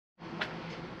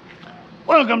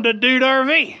Welcome to Dude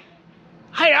RV.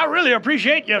 Hey, I really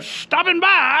appreciate you stopping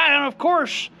by, and of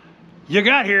course, you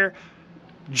got here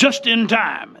just in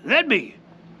time. That'd be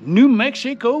New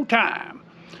Mexico time.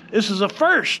 This is a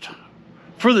first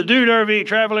for the Dude RV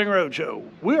Traveling Roadshow.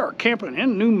 We are camping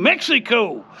in New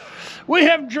Mexico. We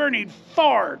have journeyed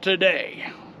far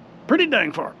today. Pretty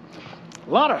dang far. A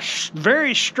lot of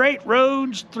very straight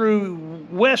roads through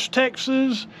West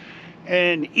Texas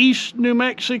and East New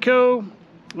Mexico.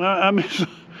 I mean,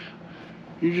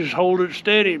 you just hold it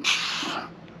steady.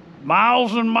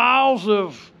 Miles and miles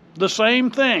of the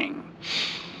same thing.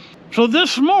 So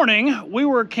this morning, we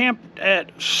were camped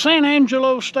at San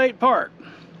Angelo State Park.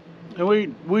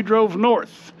 And we drove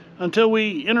north until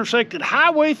we intersected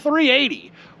Highway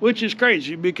 380, which is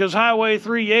crazy because Highway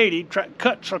 380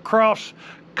 cuts across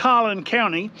Collin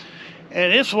County,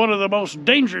 and it's one of the most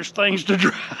dangerous things to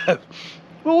drive.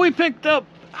 Well, we picked up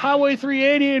Highway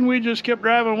 380 and we just kept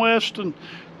driving west, and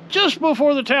just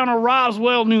before the town of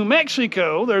Roswell, New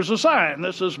Mexico, there's a sign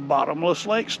that says Bottomless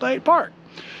Lakes State Park.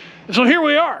 And so here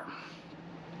we are.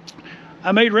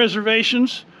 I made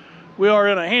reservations. We are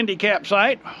in a handicap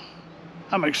site.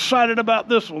 I'm excited about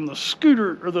this one. The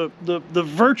scooter, or the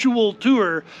virtual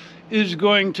tour, is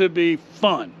going to be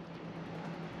fun.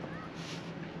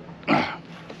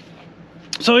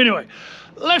 So anyway,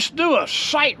 let's do a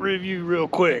site review real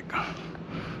quick.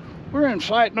 We're in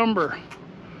site number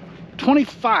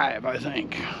 25, I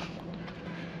think.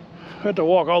 I had to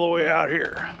walk all the way out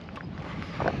here.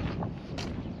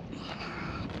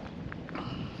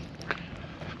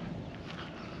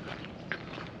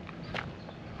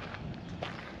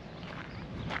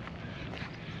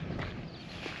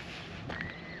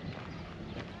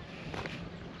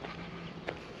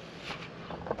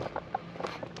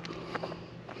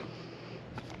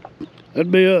 That'd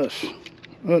be us,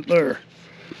 right there.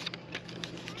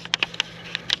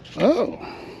 Oh,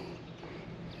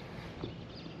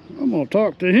 I'm gonna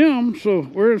talk to him. So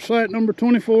we're at site number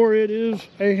 24. It is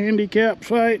a handicap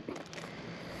site.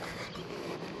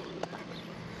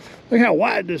 Look how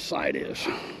wide this site is.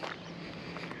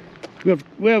 We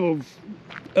have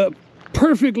a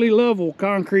perfectly level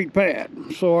concrete pad,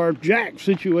 so our jack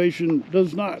situation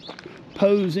does not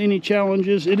pose any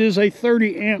challenges. It is a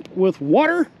 30 amp with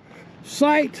water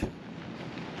site.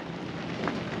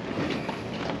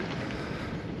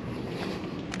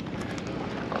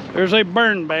 There's a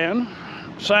burn ban.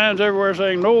 Signs everywhere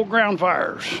saying no ground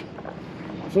fires.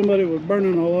 Somebody was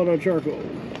burning a lot of charcoal.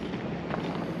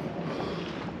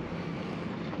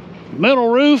 Metal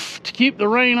roof to keep the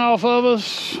rain off of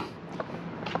us.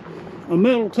 A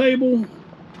metal table.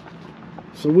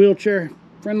 It's a wheelchair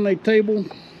friendly table.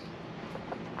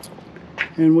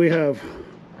 And we have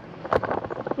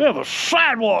a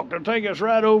sidewalk to take us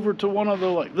right over to one of the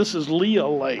lakes. This is Leah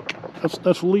Lake.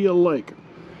 That's Leah Lake.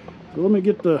 So let me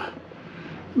get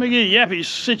Yappy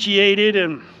situated,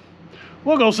 and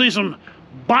we'll go see some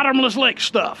Bottomless Lake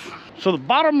stuff. So the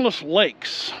Bottomless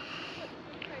Lakes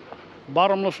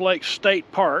State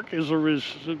Park is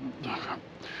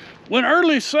when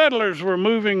early settlers were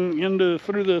moving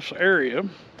through this area,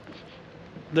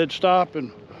 they'd stop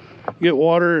and get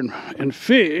water and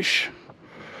fish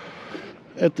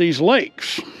at these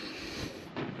lakes.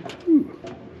 Ooh,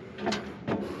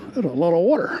 that's a lot of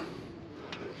water.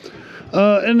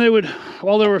 And they would,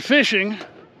 while they were fishing,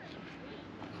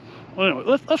 well,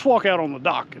 anyway, let's walk out on the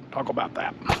dock and talk about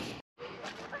that.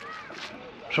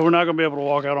 So we're not going to be able to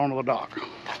walk out onto the dock.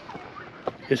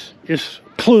 It's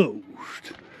closed.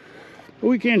 But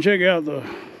we can check out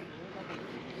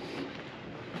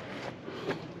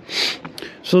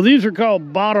So these are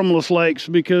called bottomless lakes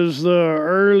because the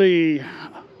early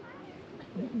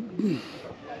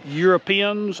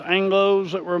Europeans,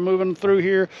 Anglos that were moving through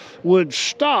here would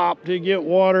stop to get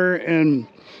water, and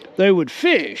they would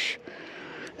fish.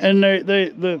 And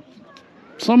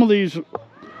some of these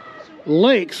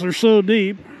lakes are so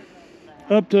deep,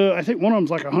 up to, I think one of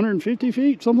them's like 150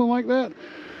 feet, something like that.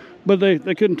 But they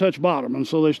couldn't touch bottom, and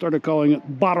so they started calling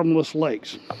it bottomless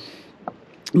lakes.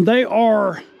 They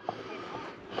are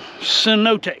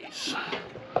cenotes,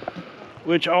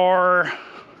 which are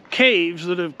caves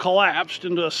that have collapsed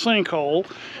into a sinkhole,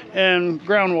 and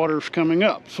groundwater's coming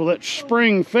up. So that's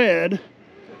spring fed.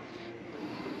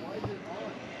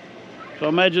 So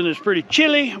imagine it's pretty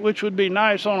chilly, which would be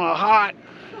nice on a hot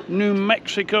New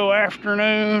Mexico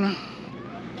afternoon.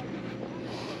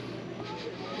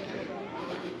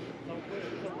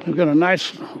 We've got a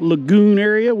nice lagoon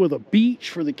area with a beach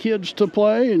for the kids to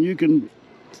play, and you can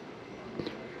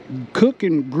cook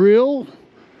and grill,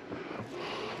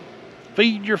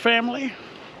 feed your family.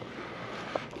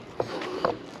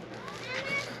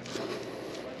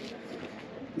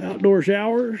 Outdoor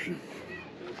showers.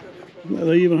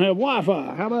 They even have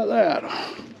Wi-Fi. How about that?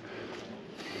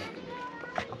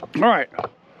 All right.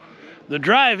 The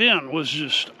drive-in was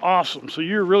just awesome. So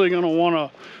you're really going to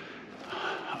want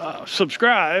to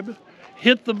subscribe,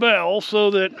 hit the bell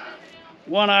so that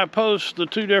when I post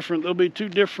there'll be two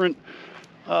different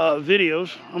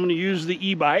videos. I'm going to use the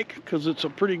e-bike because it's a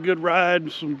pretty good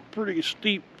ride, some pretty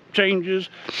steep changes.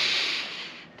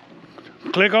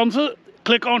 Click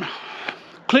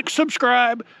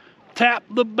subscribe, tap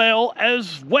the bell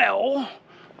as well.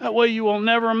 That way you will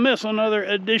never miss another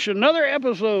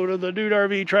episode of the Dude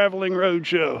RV Traveling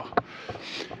Roadshow.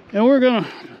 And we're gonna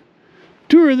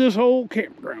tour this whole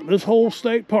campground, this whole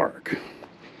state park.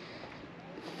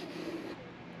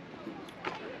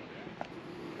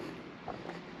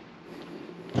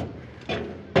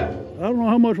 I don't know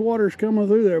how much water's coming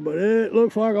through there, but it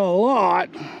looks like a lot.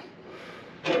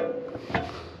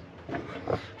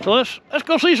 So let's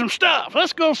go see some stuff.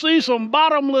 Let's go see some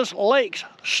Bottomless Lakes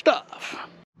stuff.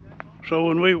 So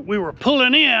when we were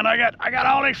pulling in, I got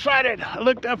all excited. I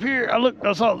looked up here.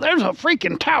 I saw there's a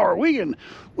freaking tower. We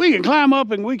can climb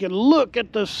up and we can look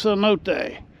at the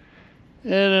cenote. And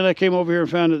then I came over here and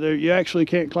found that you actually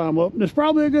can't climb up. And it's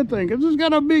probably a good thing because it's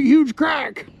got a big, huge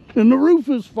crack and the roof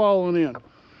is falling in.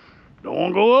 Don't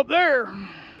want to go up there.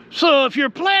 So if you're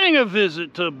planning a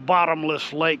visit to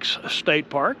Bottomless Lakes State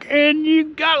Park and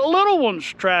you got little ones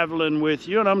traveling with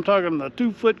you, and I'm talking the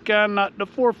 2-foot kind, not the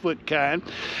 4-foot kind,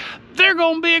 they're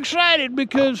going to be excited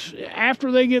because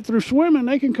after they get through swimming,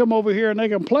 they can come over here and they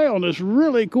can play on this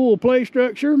really cool play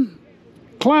structure,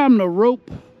 climb the rope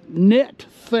net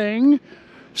thing,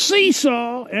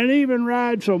 seesaw, and even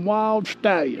ride some wild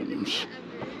stallions.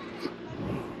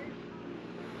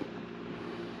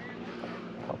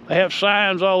 They have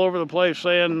signs all over the place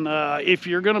saying if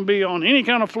you're going to be on any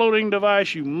kind of floating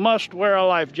device, you must wear a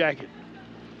life jacket.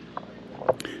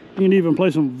 You can even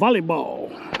play some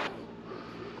volleyball.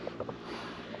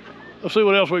 Let's see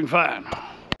what else we can find.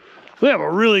 We have a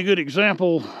really good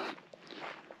example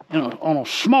on a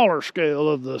smaller scale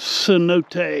of the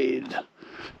cenote,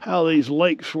 how these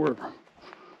lakes were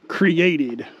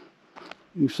created.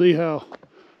 You see how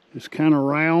it's kind of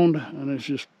round and it's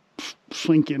just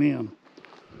sinking in.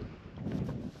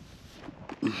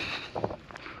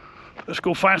 Let's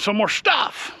go find some more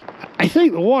stuff. I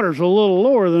think the water's a little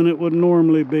lower than it would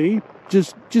normally be.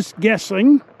 Just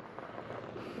guessing.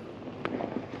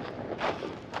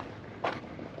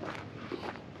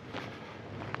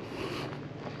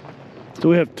 So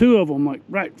we have two of them like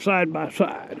right side by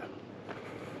side.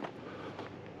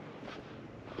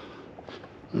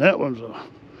 And that one's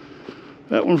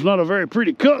not a very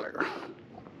pretty color.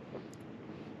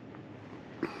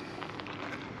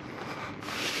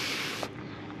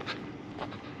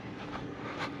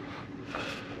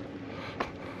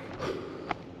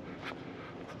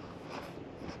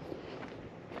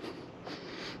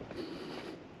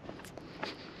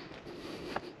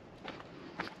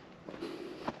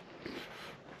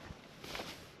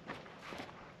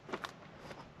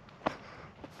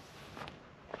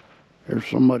 There's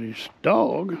somebody's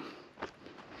dog.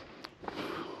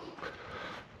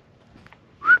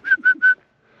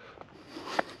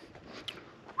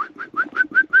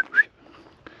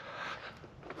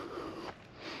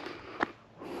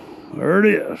 There it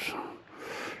is.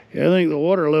 Yeah, I think the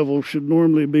water level should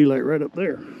normally be like right up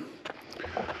there.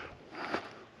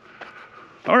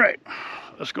 All right,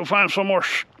 let's go find some more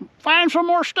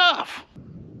stuff.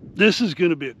 This is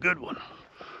going to be a good one.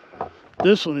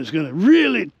 This one is going to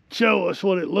really show us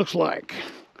what it looks like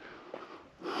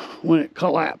when it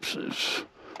collapses.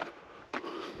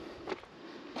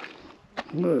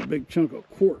 Look at a big chunk of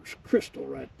quartz crystal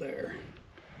right there.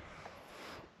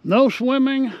 No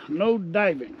swimming, no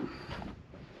diving.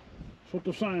 That's what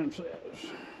the sign says.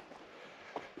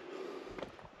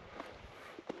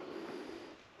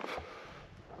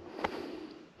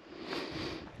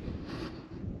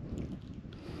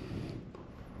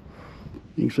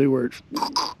 You can see where it's...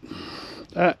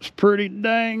 That's pretty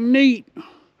dang neat.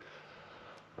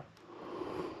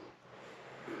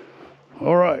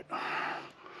 All right.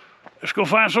 Let's go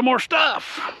find some more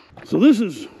stuff. So this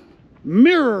is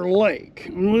Mirror Lake.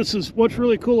 And this is what's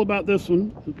really cool about this one,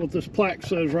 what this plaque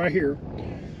says right here.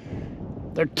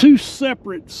 They're two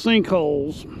separate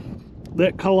sinkholes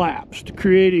that collapsed,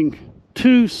 creating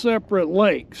two separate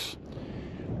lakes.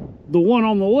 The one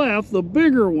on the left, the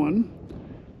bigger one,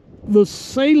 the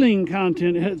saline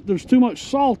content, there's too much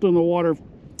salt in the water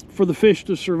for the fish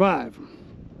to survive.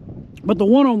 But the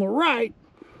one on the right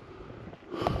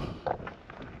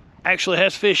actually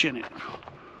has fish in it.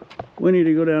 We need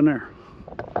to go down there.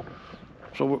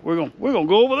 So we're gonna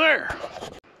go over there.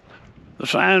 The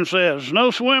sign says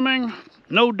no swimming,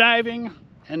 no diving,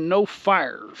 and no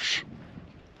fires.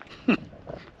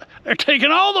 They're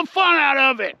taking all the fun out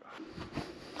of it.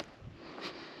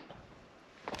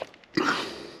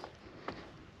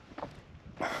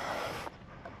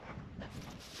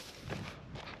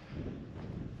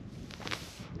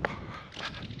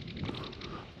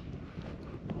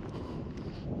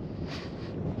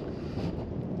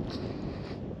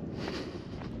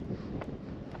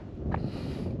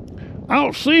 I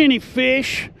don't see any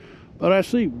fish, but I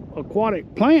see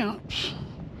aquatic plants.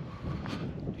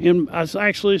 And I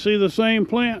actually see the same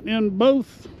plant in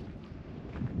both.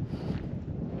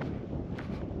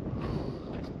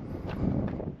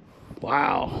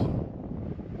 Wow.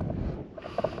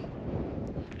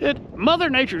 Mother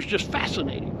Nature's just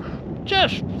fascinating.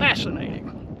 Just fascinating.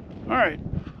 All right,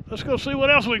 let's go see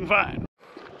what else we can find.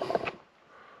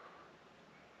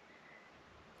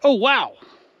 Oh, wow.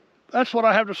 That's what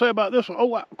I have to say about this one. Oh,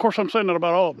 wow. Of course, I'm saying that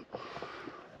about all of them.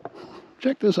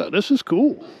 Check this out. This is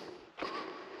cool.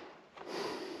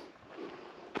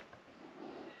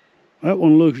 That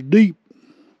one looks deep,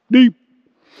 deep.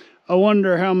 I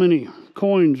wonder how many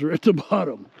coins are at the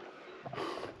bottom.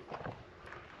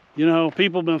 You know,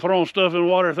 people have been throwing stuff in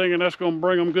water thinking that's going to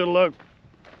bring them good luck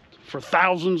for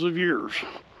thousands of years.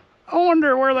 I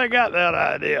wonder where they got that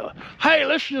idea. Hey,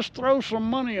 let's just throw some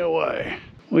money away.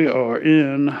 We are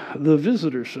in the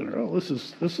visitor center. Oh, this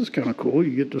is kind of cool.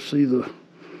 You get to see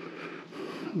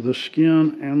the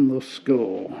skin and the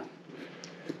skull.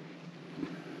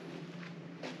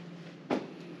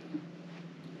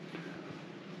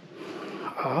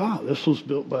 Ah, this was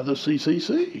built by the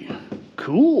CCC.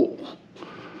 Cool.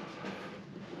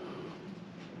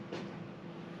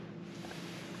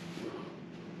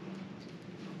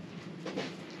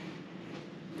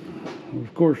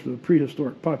 Of course, the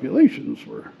prehistoric populations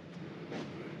were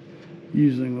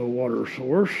using the water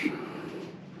source.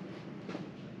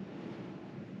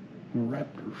 The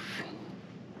raptors.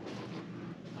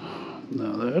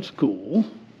 Now that's cool.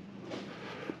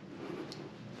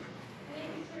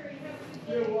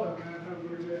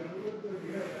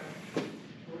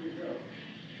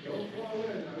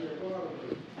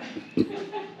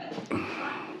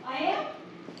 I am?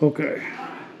 Okay.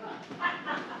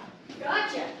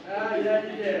 Gotcha. Yeah,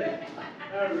 you did.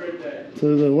 Have a good day.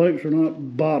 So the lakes are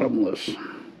not bottomless.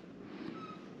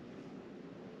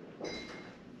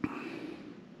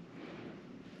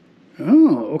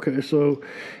 Oh, okay. So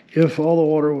if all the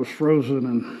water was frozen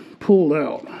and pulled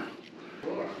out.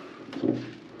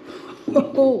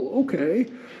 Oh, okay.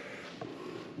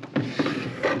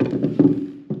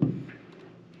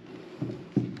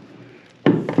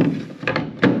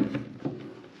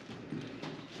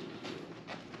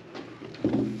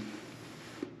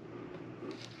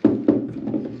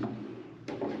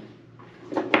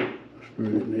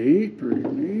 Pretty neat, pretty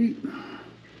neat.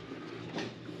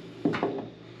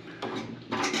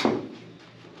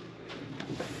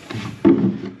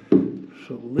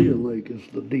 So Leah Lake is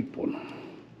the deep one.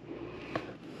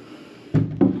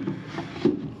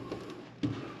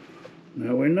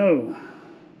 Now we know.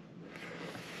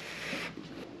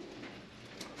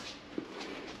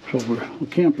 So the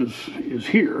camp is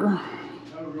here.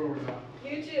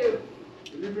 You too.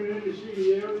 Have you been in to see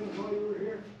the aliens while you were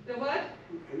here? The what?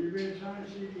 Have you been trying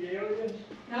to see the aliens?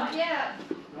 Not yet.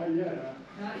 Not yet,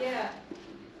 huh? Not yet.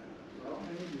 Well,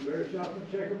 you better stop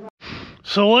and check them out.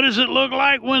 So what does it look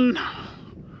like when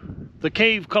the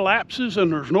cave collapses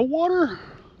and there's no water?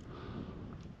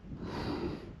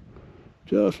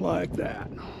 Just like that.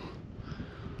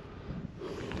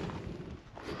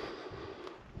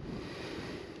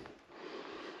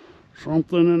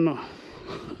 Something in the...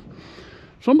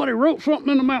 Somebody wrote something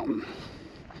in the mountain.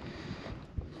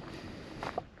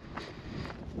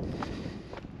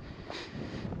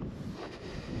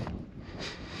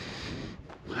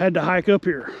 Had to hike up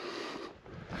here.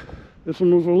 This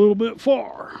one was a little bit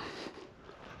far.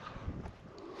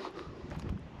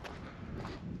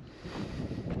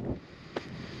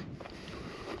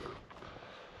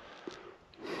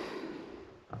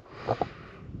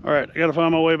 All right, I gotta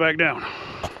find my way back down.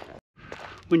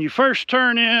 When you first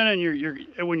turn in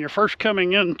and when you're first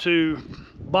coming into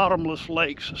Bottomless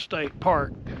Lakes State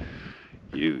Park,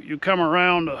 you come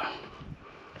around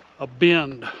a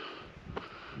bend.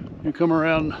 You come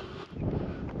around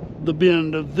the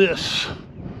bend of this,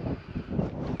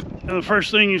 and the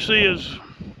first thing you see is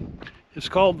it's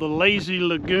called the Lazy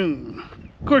Lagoon.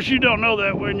 Of course, you don't know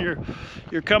that when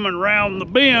you're coming around the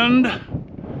bend.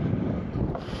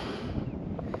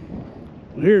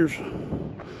 Here's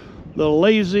the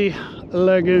Lazy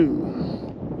Lagoon.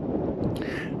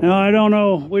 Now I don't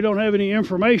know, we don't have any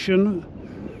information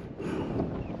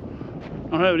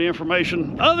I don't have any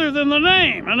information other than the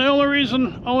name, and the only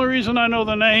reason I know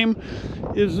the name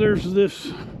is there's this.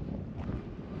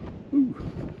 Ooh,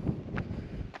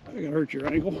 that can hurt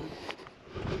your ankle.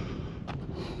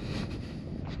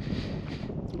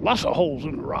 Lots of holes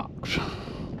in the rocks.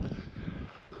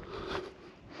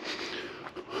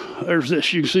 There's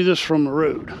this. You can see this from the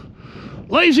road.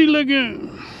 Lazy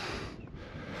Lagoon.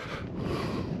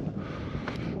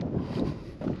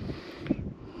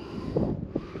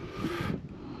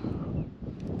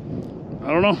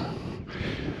 I don't know.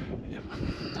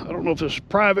 I don't know if this is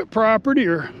private property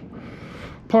or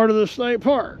part of the state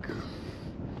park.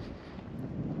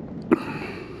 It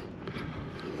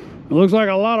looks like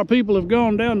a lot of people have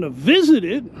gone down to visit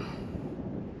it.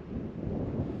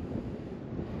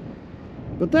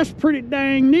 But that's pretty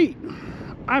dang neat,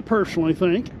 I personally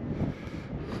think.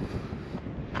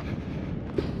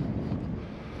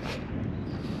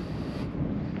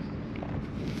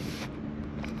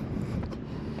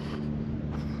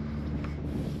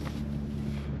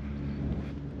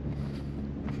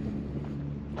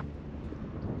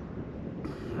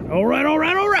 All right, all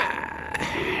right, all right.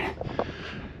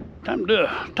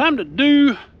 Time to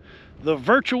do the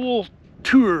virtual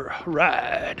tour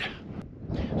ride.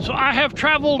 So I have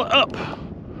traveled up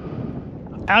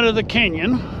out of the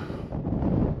canyon,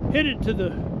 headed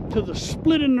to the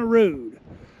split in the road.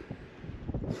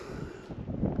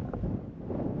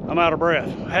 I'm out of breath.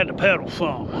 I had to pedal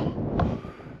some.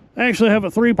 I actually have a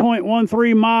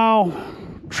 3.13 mile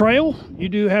trail. You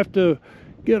do have to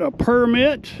get a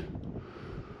permit.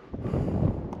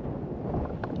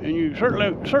 And you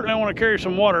certainly want to carry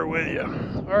some water with you.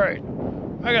 All right,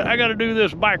 I got to do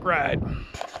this bike ride.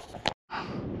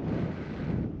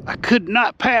 I could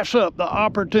not pass up the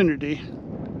opportunity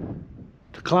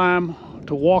to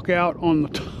walk out on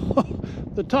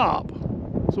the top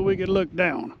so we could look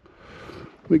down.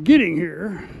 But getting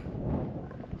here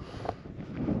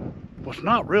was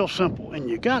not real simple, and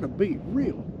you got to be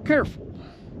real careful.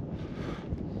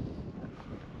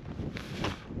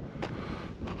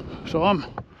 So I'm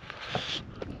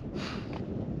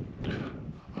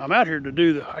out here to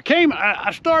do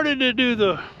I started to do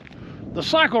the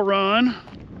cycle run,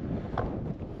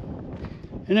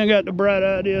 and I got the bright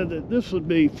idea that this would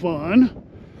be fun.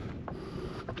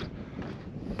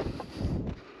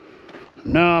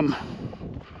 Now I'm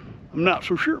not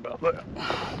so sure about that.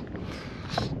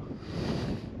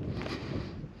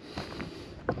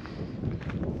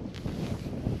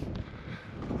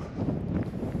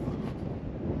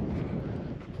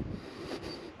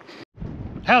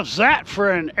 How's that for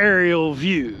an aerial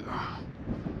view?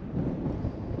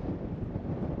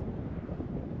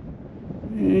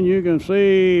 And you can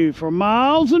see for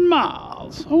miles and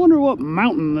miles. I wonder what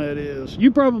mountain that is.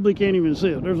 You probably can't even see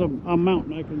it. There's a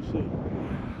mountain I can see.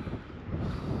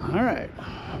 All right.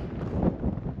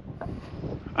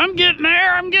 I'm getting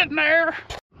there, I'm getting there.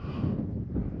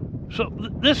 So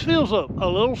this feels a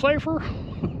little safer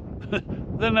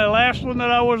than the last one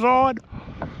that I was on.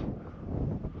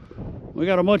 We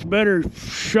got a much better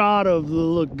shot of the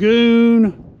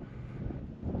lagoon.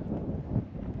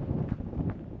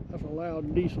 That's a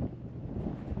loud diesel.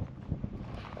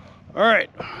 All right.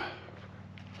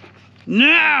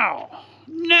 Now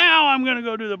I'm gonna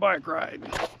go do the bike ride.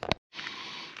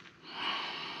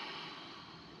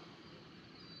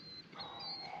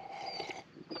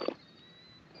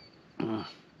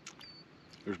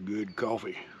 There's good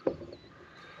coffee.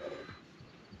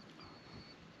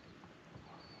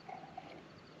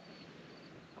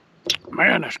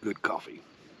 Man, that's good coffee.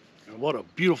 And what a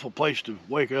beautiful place to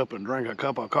wake up and drink a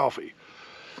cup of coffee.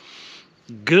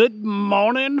 Good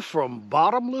morning from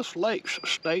Bottomless Lakes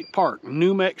State Park,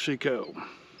 New Mexico.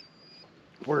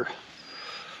 We're,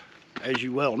 as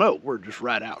you well know, we're just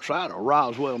right outside of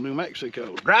Roswell, New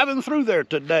Mexico. Driving through there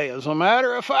today, as a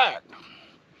matter of fact.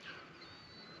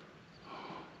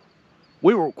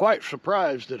 We were quite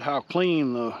surprised at how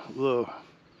clean the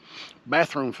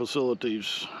bathroom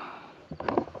facilities,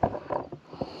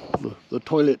 the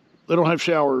toilet, they don't have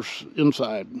showers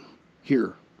inside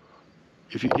here.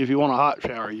 If you want a hot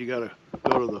shower, you gotta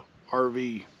go to the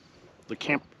RV, the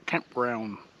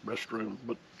campground restroom.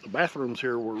 But the bathrooms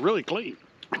here were really clean,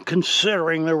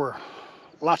 considering there were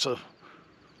lots of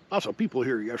people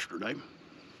here yesterday.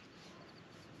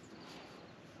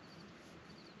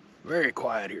 Very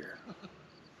quiet here.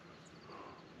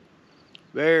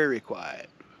 Very quiet.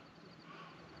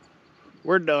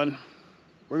 We're done.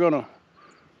 We're gonna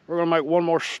make one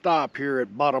more stop here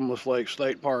at Bottomless Lakes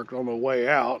State Park on the way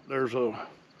out. There's a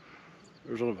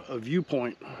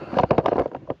viewpoint.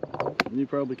 You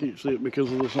probably can't see it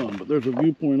because of the sun, but there's a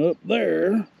viewpoint up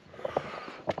there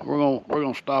We're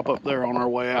gonna stop up there on our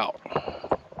way out.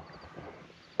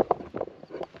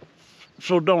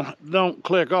 So don't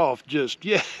click off just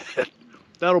yet.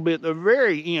 That'll be at the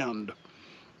very end.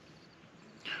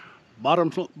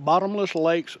 Bottomless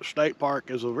Lakes State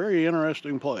Park is a very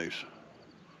interesting place.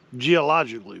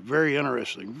 Geologically, very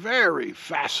interesting, very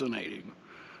fascinating.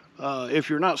 If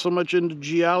you're not so much into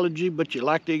geology, but you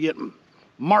like to get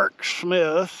Mark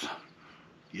Smith,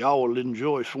 y'all will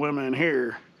enjoy swimming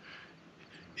here.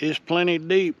 It's plenty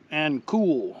deep and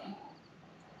cool.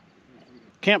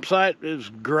 Campsite is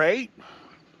great.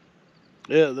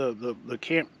 Yeah, the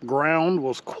campground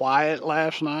was quiet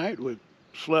last night. We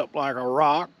slept like a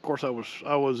rock. Of course,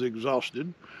 I was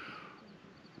exhausted.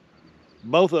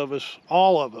 Both of us,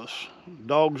 all of us,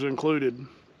 dogs included,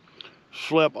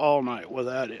 slept all night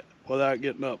without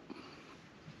getting up.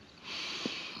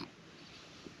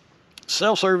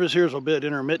 Cell service here is a bit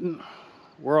intermittent.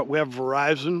 We have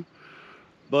Verizon,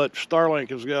 but Starlink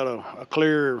has got a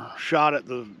clear shot at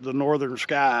the northern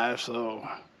sky, so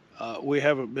we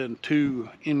haven't been too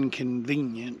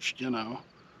inconvenienced, you know.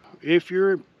 If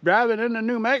you're driving into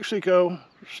New Mexico,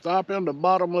 stop into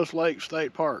Bottomless Lakes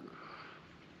State Park.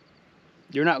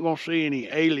 You're not going to see any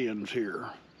aliens here.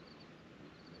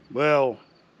 Well,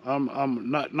 I'm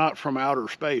not from outer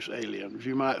space aliens.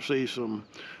 You might see some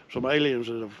aliens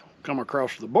that have come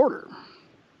across the border.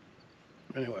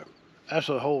 Anyway, that's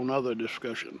a whole nother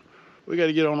discussion. We got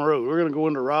to get on the road. We're going to go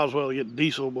into Roswell to get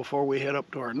diesel before we head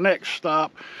up to our next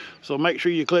stop. So make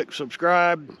sure you click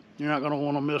subscribe. You're not going to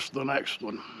want to miss the next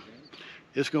one.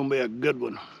 It's going to be a good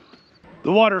one.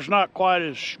 The water's not quite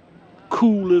as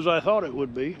cool as I thought it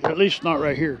would be, at least not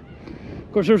right here.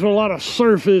 Of course, there's a lot of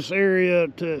surface area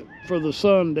for the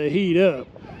sun to heat up.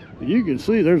 But you can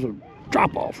see there's a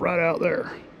drop off right out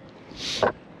there.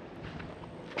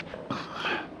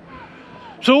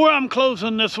 So I'm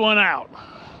closing this one out.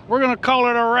 We're gonna call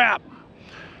it a wrap.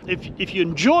 If you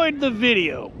enjoyed the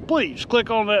video, please click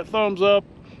on that thumbs up.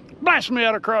 Blast me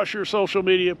out across your social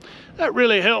media. That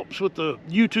really helps with the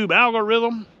YouTube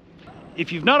algorithm.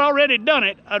 If you've not already done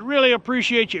it, I'd really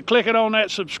appreciate you clicking on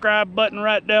that subscribe button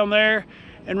right down there.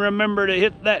 And remember to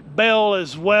hit that bell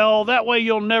as well. That way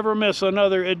you'll never miss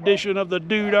another edition of the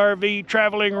Dude RV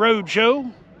Traveling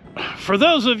Roadshow. For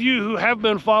those of you who have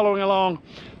been following along,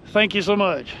 thank you so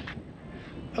much.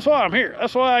 That's why I'm here.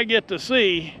 That's why I get to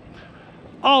see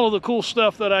all of the cool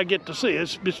stuff that I get to see.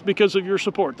 It's because of your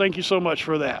support. Thank you so much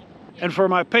for that. And for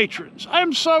my patrons,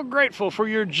 I'm so grateful for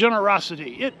your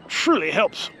generosity. It truly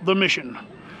helps the mission.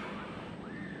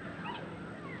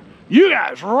 You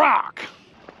guys rock.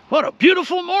 What a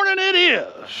beautiful morning it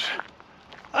is.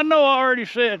 I know I already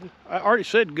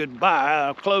said goodbye.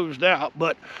 I closed out,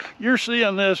 but you're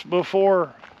seeing this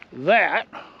before that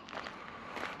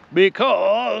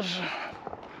because,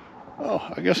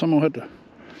 oh, I guess I'm gonna have to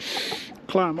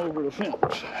climb over the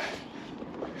fence.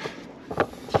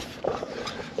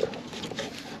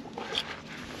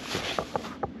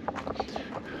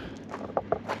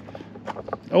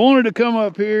 I wanted to come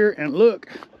up here and look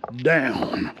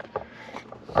down.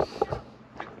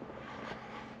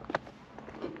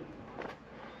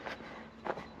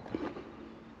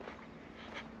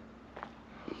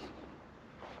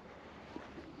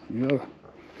 You gotta,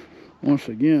 once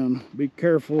again, be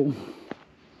careful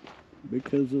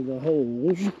because of the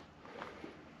holes. Should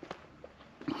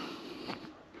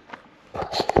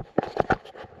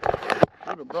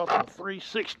have brought the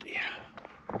 360.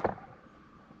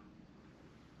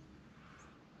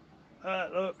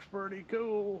 That looks pretty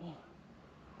cool.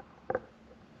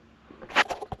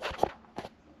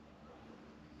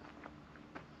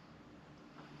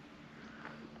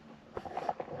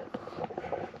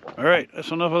 All right,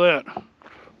 that's enough of that.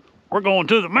 We're going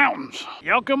to the mountains.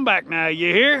 Y'all come back now,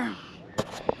 you hear?